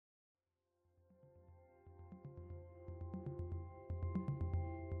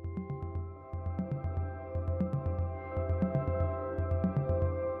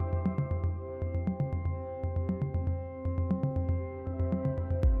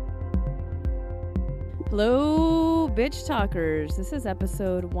Hello, Bitch Talkers. This is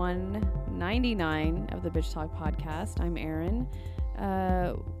episode 199 of the Bitch Talk podcast. I'm Erin.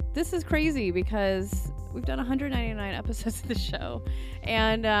 This is crazy because we've done 199 episodes of the show,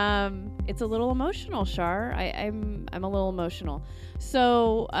 and it's a little emotional, Shar. I'm a little emotional.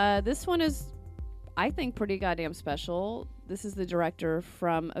 So this one is, I think, pretty goddamn special. This is the director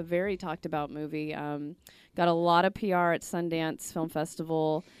from a very talked about movie. Got a lot of PR at Sundance Film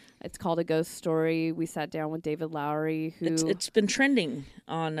Festival. It's called A Ghost Story. We sat down with David Lowery, who it's been trending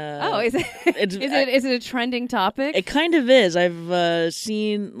on. Is it a trending topic? It kind of is. I've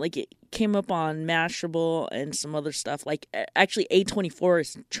seen it came up on Mashable and some other stuff. Actually, A24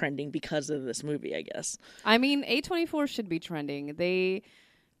 is trending because of this movie, I guess. I mean, A24 should be trending. They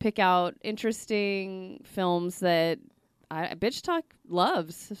pick out interesting films that Bitch Talk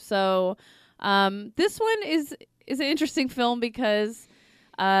loves. So this one is an interesting film because.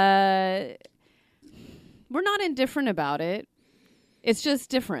 We're not indifferent about it. It's just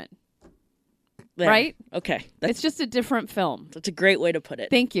different. There. Right? Okay. It's just a different film. That's a great way to put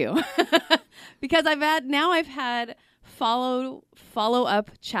it. Thank you. Because I've had follow-up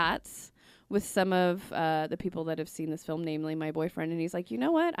chats with some of the people that have seen this film, namely my boyfriend, and he's like, you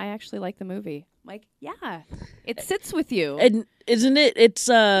know what? I actually like the movie. I'm like, yeah. It sits with you. And isn't it? It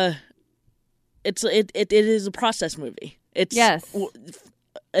is a process movie. It's yes.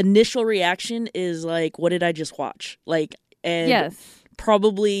 Initial reaction is like, what did I just watch? And yes.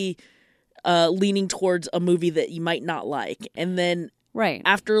 Probably leaning towards a movie that you might not like. And then right.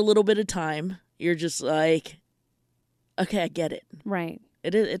 After a little bit of time, you're just like, okay, I get it. Right.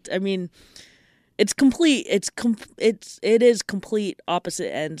 It is. I mean, it's complete. It is complete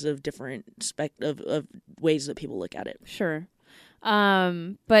opposite ends of different of ways that people look at it. Sure.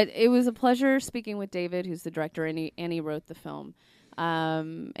 But it was a pleasure speaking with David, who's the director, and he wrote the film.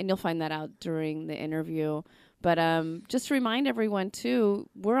 And you'll find that out during the interview. But just to remind everyone, too,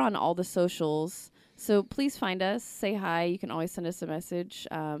 we're on all the socials. So please find us, say hi. You can always send us a message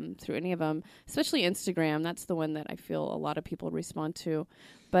through any of them, especially Instagram. That's the one that I feel a lot of people respond to.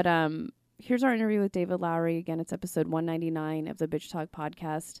 But here's our interview with David Lowery. Again, it's episode 199 of the Bitch Talk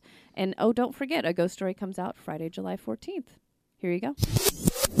podcast. And, don't forget, A Ghost Story comes out Friday, July 14th. Here you go.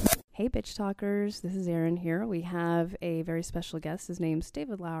 Hey, Bitch Talkers. This is Erin here. We have a very special guest. His name's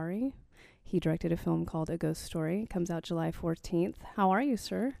David Lowery. He directed a film called A Ghost Story. It comes out July 14th. How are you,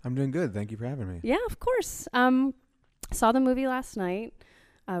 sir? I'm doing good. Thank you for having me. Yeah, of course. Saw the movie last night.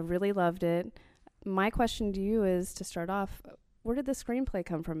 Really loved it. My question to you is, to start off, where did the screenplay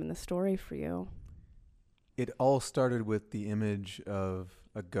come from in the story for you? It all started with the image of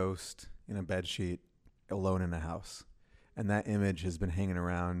a ghost in a bedsheet alone in a house. And that image has been hanging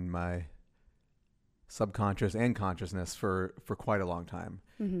around my subconscious and consciousness for quite a long time.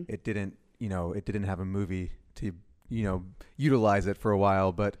 Mm-hmm. It didn't have a movie to, utilize it for a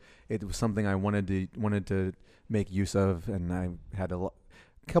while, but it was something I wanted to make use of. And I had a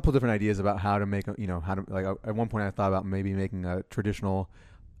couple different ideas about how to make, at one point I thought about maybe making a traditional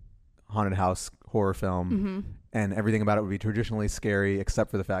haunted house horror film. Mm-hmm. And everything about it would be traditionally scary,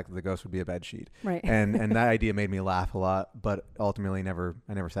 except for the fact that the ghost would be a bedsheet. Right. And that idea made me laugh a lot, but ultimately I never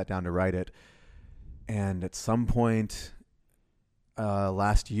sat down to write it. And at some point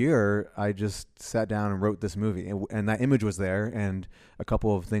last year, I just sat down and wrote this movie. And that image was there, and a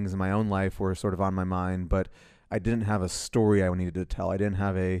couple of things in my own life were sort of on my mind, but I didn't have a story I needed to tell. I didn't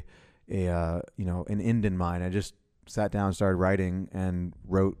have an end in mind. I just sat down, started writing, and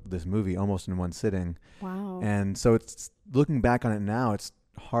wrote this movie almost in one sitting. Wow. And so it's looking back on it now, it's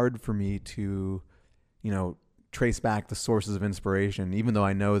hard for me to, trace back the sources of inspiration, even though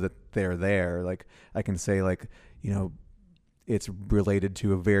I know that they're there. Like I can say it's related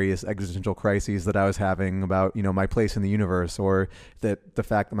to various existential crises that I was having about, my place in the universe, or that the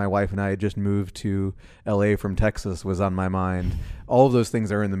fact that my wife and I had just moved to LA from Texas was on my mind. All of those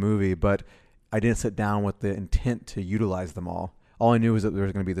things are in the movie, but I didn't sit down with the intent to utilize them all. All I knew was that there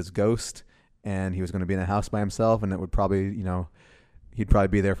was going to be this ghost, and he was going to be in a house by himself, and it would probably, he'd probably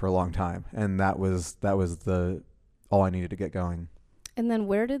be there for a long time. And that was all I needed to get going. And then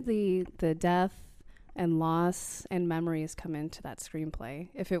where did the death and loss and memories come into that screenplay?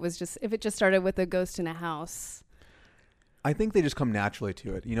 If it just started with a ghost in a house. I think they just come naturally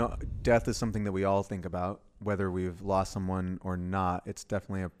to it. Death is something that we all think about, whether we've lost someone or not. It's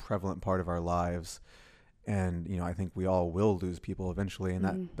definitely a prevalent part of our lives. And, I think we all will lose people eventually.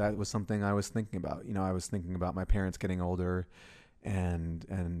 And that was something I was thinking about. I was thinking about my parents getting older and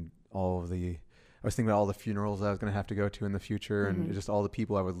I was thinking about all the funerals I was going to have to go to in the future, and just all the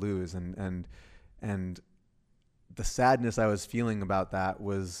people I would lose. And the sadness I was feeling about that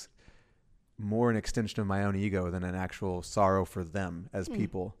was more an extension of my own ego than an actual sorrow for them as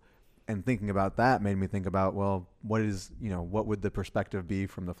people. And thinking about that made me think about, well, what would the perspective be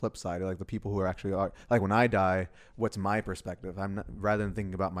from the flip side? Like the people who are actually like, when I die, what's my perspective? I'm not, rather than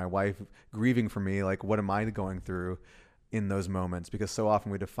thinking about my wife grieving for me, like what am I going through in those moments? Because so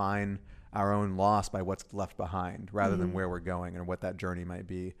often we define our own loss by what's left behind rather than where we're going and what that journey might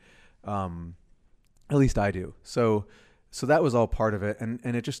be. At least I do. So that was all part of it. And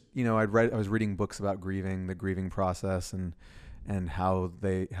it just, I was reading books about grieving, the grieving process, and how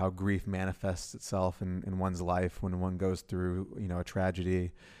grief manifests itself in one's life when one goes through, a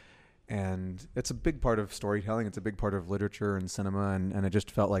tragedy. And it's a big part of storytelling. It's a big part of literature and cinema. And it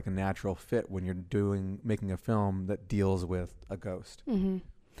just felt like a natural fit when you're making a film that deals with a ghost. Mm-hmm.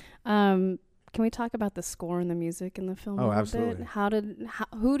 Can we talk about the score and the music in the film a little absolutely. bit?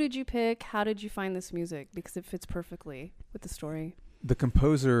 Who did you pick? How did you find this music? Because it fits perfectly with the story. The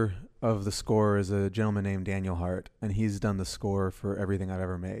composer of the score is a gentleman named Daniel Hart, and he's done the score for everything I've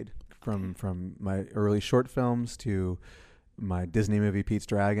ever made, from my early short films to my Disney movie Pete's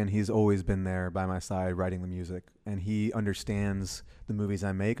Dragon. He's always been there by my side writing the music, and he understands the movies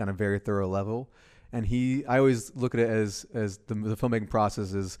I make on a very thorough level. And I always look at it as the filmmaking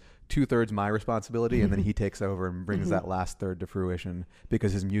process is 2/3 my responsibility, and then he takes over and brings that last third to fruition,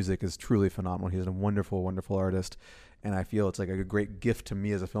 because his music is truly phenomenal. He's a wonderful, wonderful artist, and I feel it's like a great gift to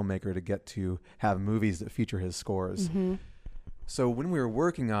me as a filmmaker to get to have movies that feature his scores. So when we were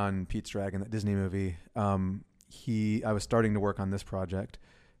working on Pete's Dragon, that Disney movie, I was starting to work on this project,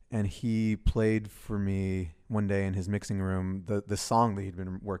 and he played for me one day in his mixing room the song that he'd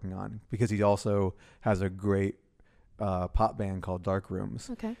been working on, because he also has a great pop band called Dark Rooms.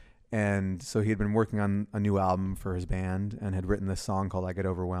 Okay. And so he had been working on a new album for his band and had written this song called I Get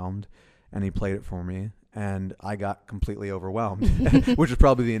Overwhelmed, and he played it for me, and I got completely overwhelmed, which was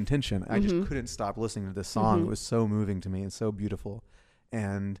probably the intention. I just couldn't stop listening to this song. It was so moving to me and so beautiful.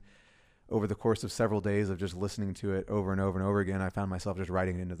 And over the course of several days of just listening to it over and over and over again, I found myself just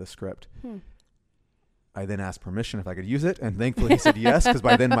writing it into the script. I then asked permission if I could use it, and thankfully he said yes, because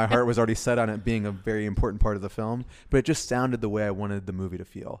by then my heart was already set on it being a very important part of the film. But it just sounded the way I wanted the movie to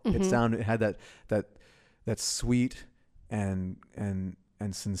feel. It had that sweet and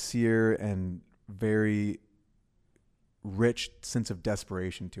sincere and very rich sense of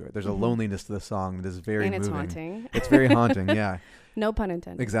desperation to it. There's a loneliness to the song that is very moving. And it's haunting. It's very haunting, yeah. No pun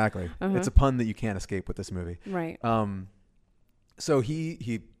intended. Exactly. It's a pun that you can't escape with this movie. Right. So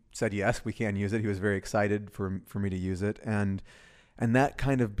he said yes, we can use it. He was very excited for me to use it, and that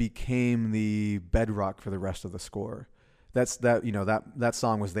kind of became the bedrock for the rest of the score. That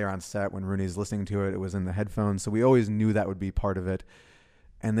song was there on set when Rooney's listening to it. It was in the headphones, so we always knew that would be part of it.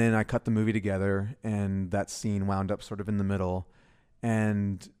 And then I cut the movie together, and that scene wound up sort of in the middle,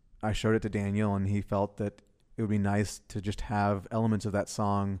 and I showed it to Daniel, and he felt that it would be nice to just have elements of that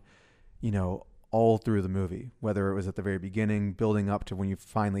song, all through the movie, whether it was at the very beginning, building up to when you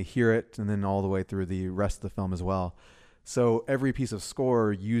finally hear it, and then all the way through the rest of the film as well. So every piece of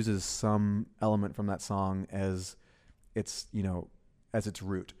score uses some element from that song as its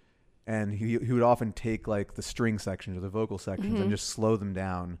root. And he would often take like the string sections or the vocal sections and just slow them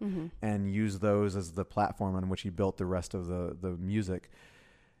down and use those as the platform on which he built the rest of the music.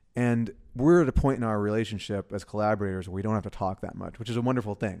 And we're at a point in our relationship as collaborators where we don't have to talk that much, which is a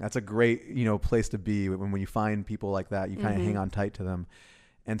wonderful thing. That's a great, place to be when you find people like that. You kind of hang on tight to them.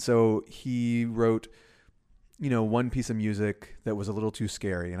 And so he wrote, one piece of music that was a little too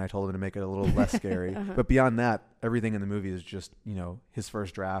scary, and I told him to make it a little less scary. But beyond that, everything in the movie is just, his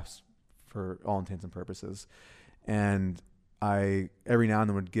first drafts for all intents and purposes. And I every now and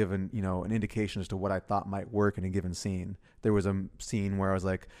then would give an indication as to what I thought might work in a given scene. There was a scene where I was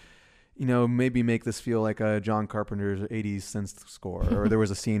like, maybe make this feel like a John Carpenter's 80s synth score. Or there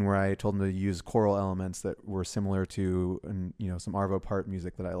was a scene where I told him to use choral elements that were similar to some Arvo Part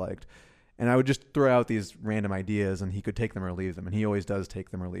music that I liked. And I would just throw out these random ideas, and he could take them or leave them. And he always does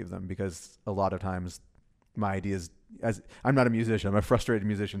take them or leave them, because a lot of times my ideas, as I'm not a musician, I'm a frustrated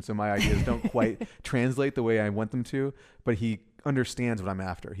musician, so my ideas don't quite translate the way I want them to, but he understands what I'm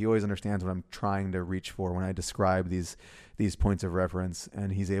after. He always understands what I'm trying to reach for when I describe these points of reference,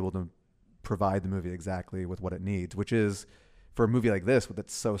 and he's able to provide the movie exactly with what it needs, which is, for a movie like this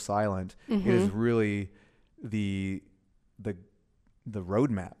that's so silent, it is really the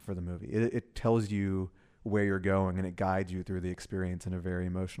roadmap for the movie. It tells you where you're going, and it guides you through the experience in a very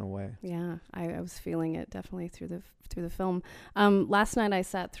emotional way. Yeah, I was feeling it definitely through the film. Last night I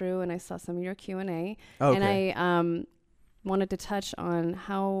sat through and I saw some of your Q&A, and I wanted to touch on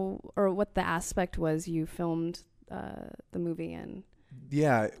what the aspect was you filmed the movie in.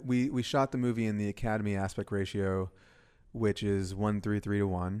 Yeah, we shot the movie in the Academy aspect ratio, which is 1:33 to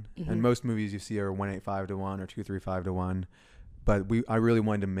 1. Mm-hmm. And most movies you see are 1:85 to 1 or 2:35 to 1. But I really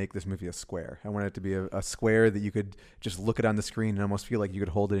wanted to make this movie a square. I wanted it to be a square that you could just look at on the screen and almost feel like you could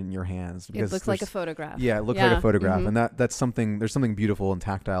hold it in your hands. It looks like a photograph. Yeah, it looked like a photograph. Mm-hmm. And that's something, there's something beautiful and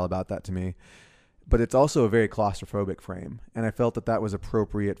tactile about that to me. But it's also a very claustrophobic frame. And I felt that was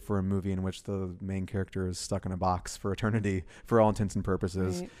appropriate for a movie in which the main character is stuck in a box for eternity, for all intents and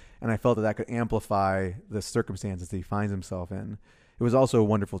purposes. Right. And I felt that could amplify the circumstances that he finds himself in. It was also a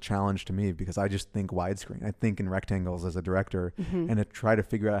wonderful challenge to me because I just think widescreen. I think in rectangles as a director. Mm-hmm. And to try to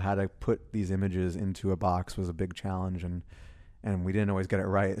figure out how to put these images into a box was a big challenge. And we didn't always get it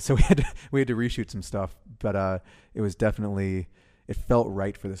right. So we had to reshoot some stuff. But it was definitely, it felt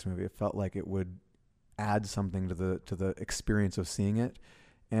right for this movie. It felt like it would add something to the experience of seeing it,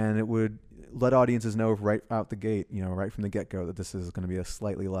 and it would let audiences know right out the gate, right from the get-go, that this is going to be a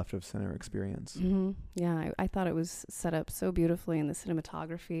slightly left of center experience. Mm-hmm. Yeah, I thought it was set up so beautifully in the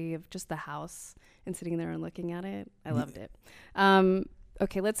cinematography of just the house and sitting there and looking at it. I loved it.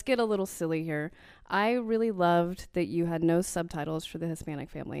 Okay, let's get a little silly here. I really loved that you had no subtitles for the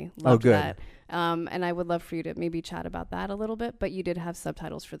Hispanic family. Loved good. that. And I would love for you to maybe chat about that a little bit, but you did have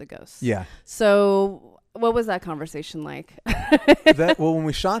subtitles for the ghosts. Yeah. So what was that conversation like? Well, when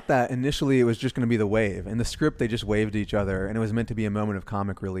we shot that, initially it was just going to be the wave. In the script, they just waved at each other, and it was meant to be a moment of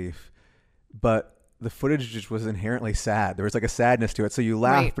comic relief. But the footage just was inherently sad. There was like a sadness to it. So you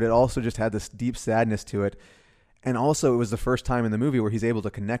laugh, Right. but it also just had this deep sadness to it. And also, it was the first time in the movie where he's able to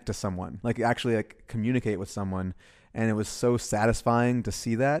connect to someone, like actually like communicate with someone. And it was so satisfying to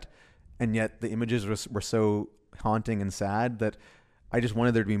see that. And yet the images were so haunting and sad that I just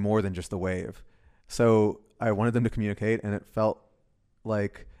wanted there to be more than just the wave. So I wanted them to communicate, and it felt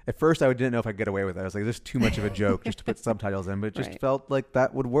like, at first I didn't know if I'd get away with it. I was like, this is too much of a joke just to put subtitles in, but it just Right. felt like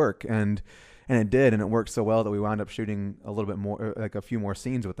that would work. And it did. And it worked so well that we wound up shooting a little bit more, like a few more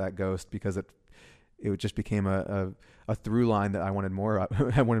scenes with that ghost, because it just became a through line that I wanted more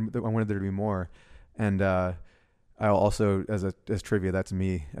of. I wanted there to be more. And I also, as trivia, that's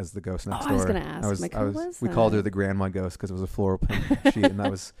me as the ghost next door. I was going to ask. We called her the grandma ghost because it was a floral print sheet, and that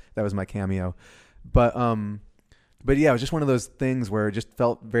was my cameo. But yeah, it was just one of those things where it just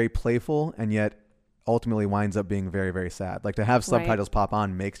felt very playful, and yet ultimately winds up being very, very sad. Like, to have subtitles pop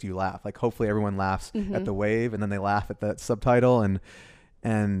on makes you laugh. Like, hopefully everyone laughs Mm-hmm. at the wave, and then they laugh at that subtitle, and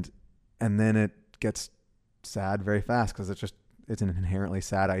then it gets sad very fast because it's an inherently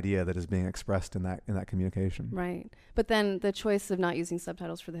sad idea that is being expressed in that communication. Right. But then the choice of not using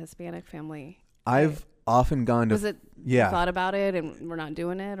subtitles for the Hispanic family. I've often gone to... Was it... Yeah. You thought about it and we're not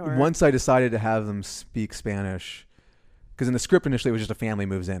doing it? Or Once I decided to have them speak Spanish, because in the script initially it was just a family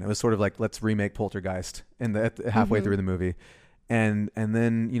moves in. It was sort of like, let's remake Poltergeist halfway Mm-hmm. through the movie. And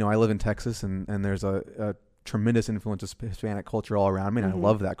then, I live in Texas, and there's a tremendous influence of Hispanic culture all around me, and Mm-hmm. I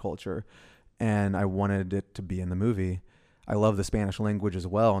love that culture. And I wanted it to be in the movie. I love the Spanish language as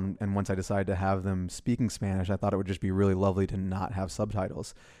well. And once I decided to have them speaking Spanish, I thought it would just be really lovely to not have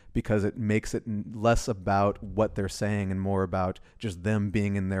subtitles, because it makes it less about what they're saying and more about just them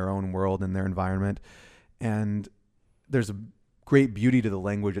being in their own world and their environment. And there's a great beauty to the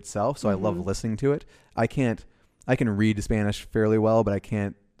language itself. So Mm-hmm. I love listening to it. I can read Spanish fairly well, but I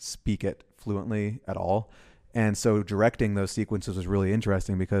can't speak it fluently at all. And so directing those sequences was really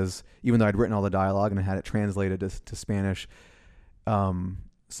interesting, because even though I'd written all the dialogue and I had it translated to Spanish,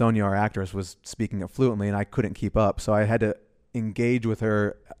 Sonia, our actress, was speaking it fluently, and I couldn't keep up. So I had to engage with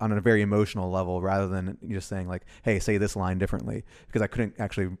her on a very emotional level rather than just saying like, hey, say this line differently, because I couldn't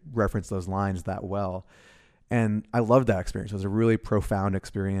actually reference those lines that well. And I loved that experience. It was a really profound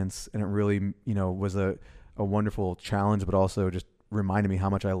experience, and it really, was a wonderful challenge, but also just reminded me how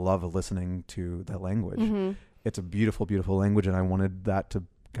much I love listening to that language. Mm-hmm. It's a beautiful, beautiful language, and I wanted that to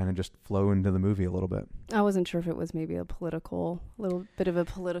kind of just flow into the movie a little bit. I wasn't sure if it was maybe a little bit of a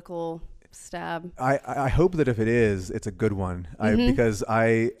political stab. I hope that if it is, it's a good one. Mm-hmm. Because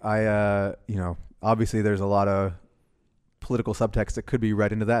I obviously there's a lot of political subtext that could be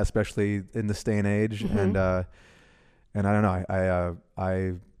read into that, especially in this day and age. Mm-hmm. And I don't know.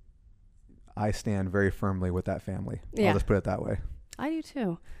 I stand very firmly with that family. Yeah. I'll just put it that way. I do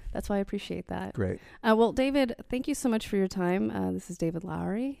too. That's why I appreciate that. Great. Well, David, thank you so much for your time. This is David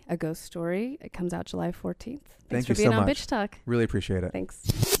Lowery, A Ghost Story. It comes out July 14th. Thanks Thank for you being so on much. Bitch Talk. Really appreciate it. Thanks.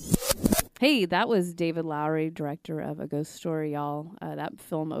 Hey, that was David Lowery, director of A Ghost Story, y'all. That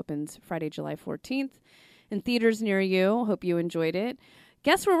film opens Friday, July 14th in theaters near you. Hope you enjoyed it.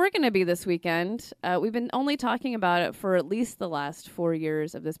 Guess where we're going to be this weekend? We've been only talking about it for at least the last 4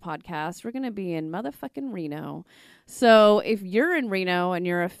 years of this podcast. We're going to be in motherfucking Reno. So if you're in Reno and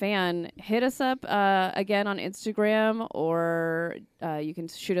you're a fan, hit us up again on Instagram, or you can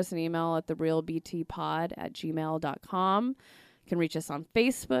shoot us an email at therealbtpod@gmail.com. You can reach us on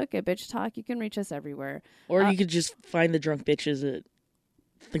Facebook at Bitch Talk. You can reach us everywhere. Or you could just find the drunk bitches at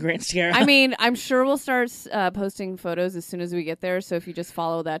the Grand Sierra. I mean, I'm sure we'll start posting photos as soon as we get there. So if you just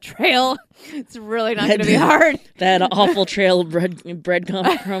follow that trail, it's really not going to be hard. That awful trail of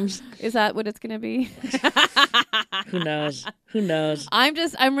breadcrumbs. Is that what it's going to be? Who knows? Who knows? I'm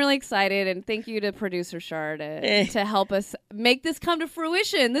really excited, and thank you to producer Shar to help us make this come to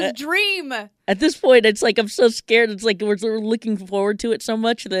fruition. This dream. At this point, it's like I'm so scared. It's like we're looking forward to it so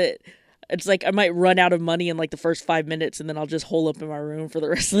much that it's like I might run out of money in like the first 5 minutes, and then I'll just hole up in my room for the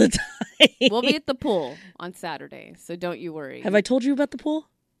rest of the time. We'll be at the pool on Saturday, so don't you worry. Have I told you about the pool?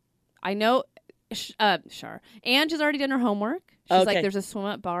 I know. Shar. Ange has already done her homework. She's like, there's a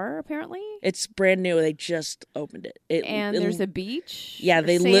swim-up bar, apparently. It's brand new. They just opened it. And there's a beach. Yeah,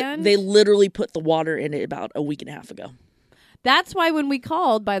 they literally put the water in it about a week and a half ago. That's why when we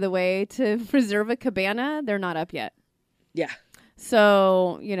called, by the way, to reserve a cabana, they're not up yet. Yeah.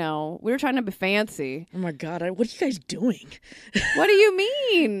 So, we were trying to be fancy. Oh, my God. What are you guys doing? What do you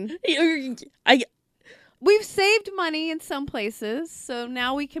mean? We've saved money in some places, so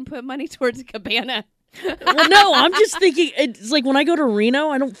now we can put money towards a cabana. Well, no, I'm just thinking, it's like when I go to Reno,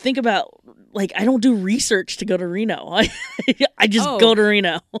 I don't think about, like, I don't do research to go to Reno. I just go to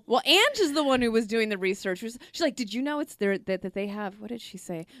Reno. Well, Ange is the one who was doing the research. She's like, did you know it's there that they have, what did she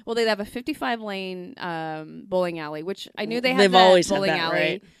say? Well, they have a 55-lane bowling alley, which I knew they had. They've that always bowling had that, alley.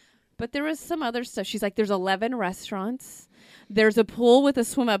 right? But there was some other stuff. She's like, there's 11 restaurants. There's a pool with a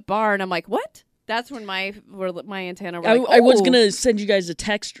swim-up bar. And I'm like, what? That's when my antenna were like, I was going to send you guys a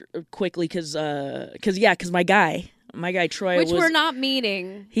text quickly because my guy Troy, which we're not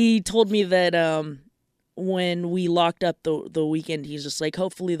meeting. He told me that when we locked up the weekend, he's just like,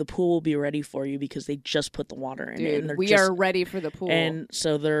 hopefully the pool will be ready for you because they just put the water in it. And we are ready for the pool. And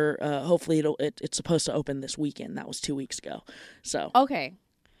so they're hopefully it's supposed to open this weekend. That was 2 weeks ago. So okay.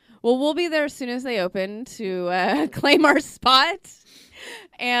 Well, we'll be there as soon as they open to claim our spot.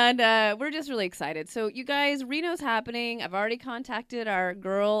 And we're just really excited. So, you guys, Reno's happening. I've already contacted our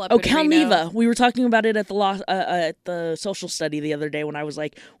girl up in Calneva. Reno. We were talking about it at the social study the other day when I was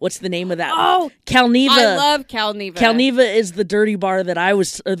like, what's the name of that? Oh, Calneva. I love Calneva. Calneva is the dirty bar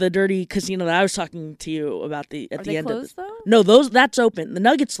the dirty casino that I was talking to you about Are the they end closed, of the, though? No, that's open. The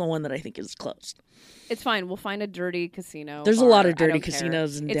Nugget's the one that I think is closed. It's fine. We'll find a dirty casino. There's bar. a lot of dirty I don't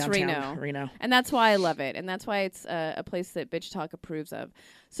casinos care. in It's downtown Reno. And that's why I love it. And that's why it's a place that Bitch Talk approves of.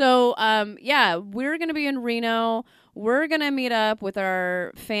 So, we're going to be in Reno. We're going to meet up with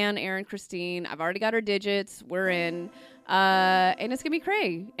our fan, Erin Christine. I've already got her digits. We're in. And it's going to be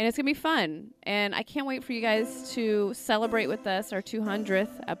cray. And it's going to be fun. And I can't wait for you guys to celebrate with us our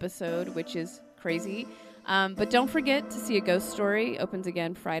 200th episode, which is crazy. But don't forget to see A Ghost Story. Opens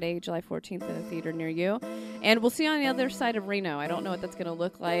again Friday, July 14th in a theater near you. And we'll see you on the other side of Reno. I don't know what that's going to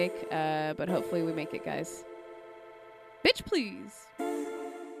look like, but hopefully we make it, guys. Bitch, please.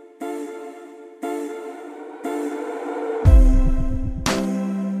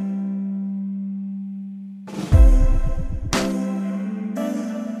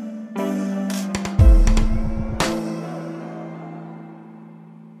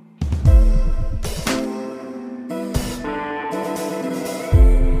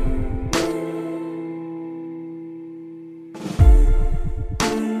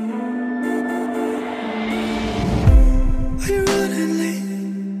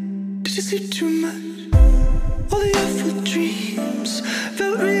 Too much. All the awful dreams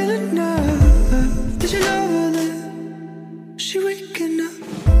felt real.